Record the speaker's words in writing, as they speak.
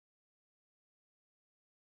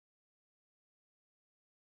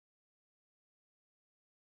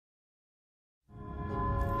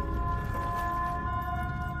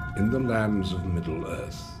In the lands of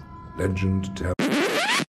Middle-earth, legend tells.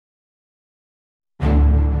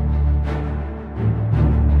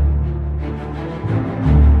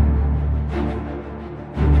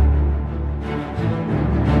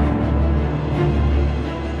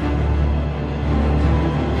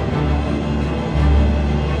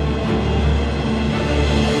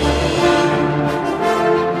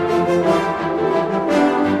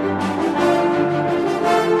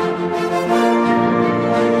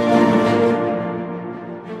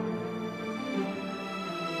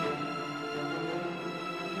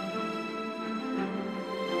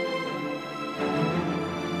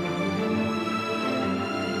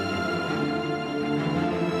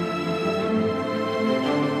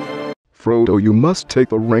 Frodo, you must take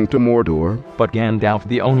the ring to Mordor. But Gandalf,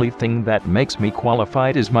 the only thing that makes me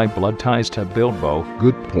qualified is my blood ties to Bilbo.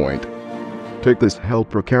 Good point. Take this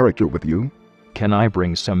helper character with you. Can I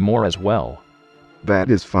bring some more as well?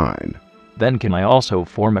 That is fine. Then can I also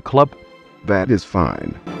form a club? That is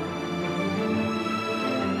fine.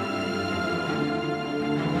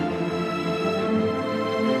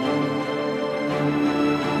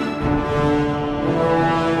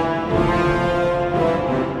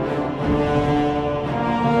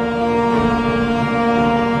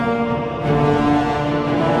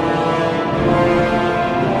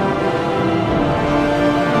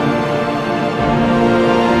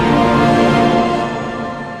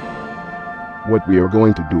 What we are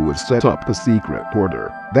going to do is set up the secret porter.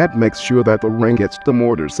 That makes sure that the ring gets to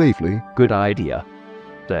Mordor safely. Good idea.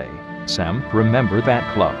 Say, Sam, remember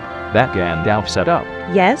that club that Gandalf set up?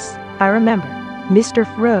 Yes, I remember. Mr.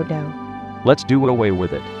 Frodo. Let's do away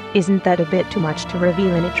with it. Isn't that a bit too much to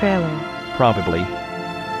reveal in a trailer? Probably.